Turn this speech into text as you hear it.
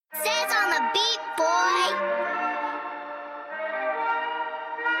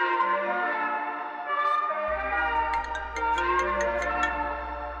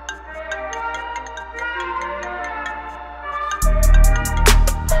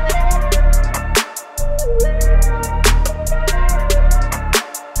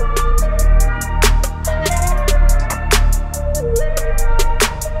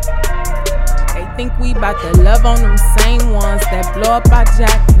bout to love on them same ones that blow up our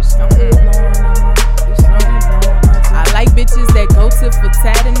jack. Bitch, don't be blowing on my, bitch, don't be blowing my jack. I like bitches that go tit for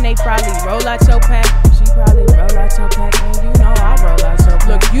tat and they probably roll out your pack. She probably roll out your pack and you know I roll out your pack.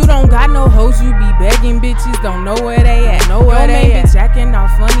 Look, you don't got no hoes, you be begging bitches, don't know where they at. Know where they at. Bitch acting all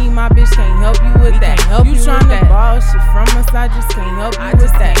funny, my bitch can't help you with that. You tryna borrow shit from us, I just can't help you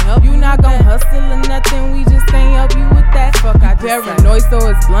with that. You not gon' hustle or nothing, we just can't help you with that. Fuck, I paranoid, so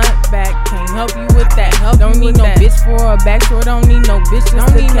it's blunt back. Can't help you with that. Don't need no bitch for a back, so don't need no bitches.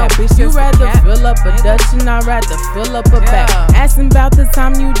 Don't need no bitches. You rather fill up a Dutch and I'd rather fill up a back. Asking about the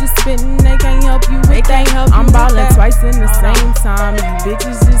time you just spittin', they can't help you with that. I'm ballin' twice in the same time. You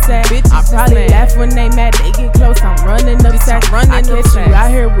bitches just sad. I probably laugh when they mad. They get close, I'm running up sacks. I catch you out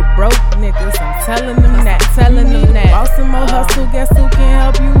here with broke niggas. I'm telling them that. Boss some more hustle, guess who can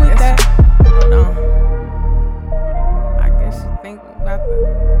help you with that? Hold on. I guess you think we about to.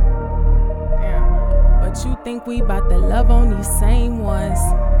 Damn. But you think we about to love on these same ones.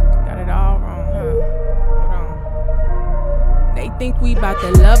 Got it all wrong, huh? Hold on. They think we about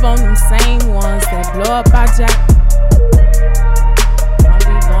to love on them same ones that blow up our jack. Don't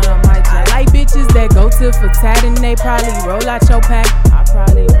be blowing up my jack. I like bitches that go tit for tat and they probably roll out your pack. I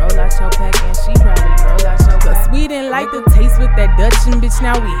probably roll out your pack and she probably roll out your pack. Cause we didn't like the taste with that Dutch and bitch,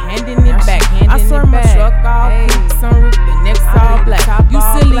 now we handing it back. I swear my truck all pink, sunroof, the next all black. You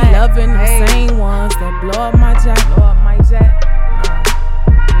silly loving them same ones that blow up my jack.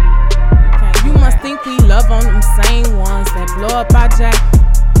 You must think we love on them same ones that blow up our jack.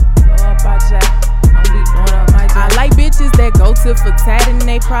 Don't be blowing up my jack. I like bitches that go tit for tat and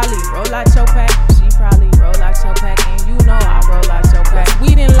they probably roll out your pack. She probably roll out your pack and you know I roll out your pack.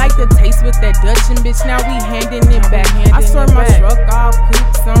 We didn't like the taste with that Dutch and bitch, now we handing it back. I swear my truck all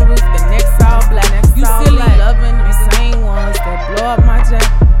coupe, sunroof, the next all black. You silly loving them same ones that blow up my jack.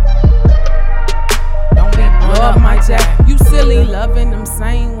 Don't be blow up my jack. You silly loving them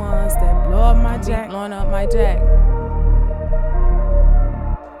same ones that blow up my jack. Blowing up my jack.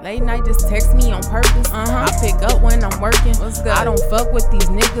 Late night just text me on purpose. I pick up when I'm working. I don't fuck with these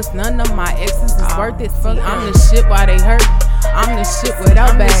niggas. None of my exes is worth it. See, I'm the shit while they hurt. I'm the shit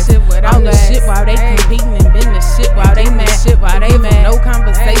without bags. I'm the shit while they competing and been the shit while they mad. No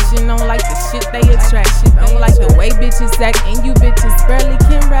conversation, don't like the shit they attract. Don't like the way bitches act and you bitches barely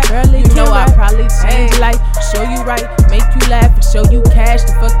can rap. You know I probably change life, show you right, make you laugh, and show you cash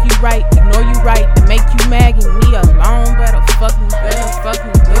to fuck you right, ignore you right, to make you mad. Give me alone, better fuck me good.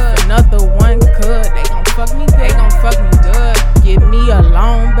 If another one could, they gon' fuck me good. Give me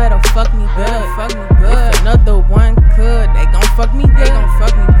alone, better fuck me good. If another one could, they gon' fuck me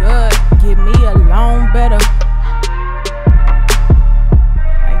good. Give me alone, better.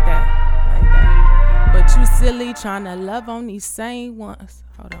 Like that. But you silly tryna love on these same ones.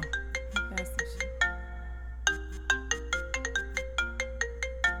 Hold on.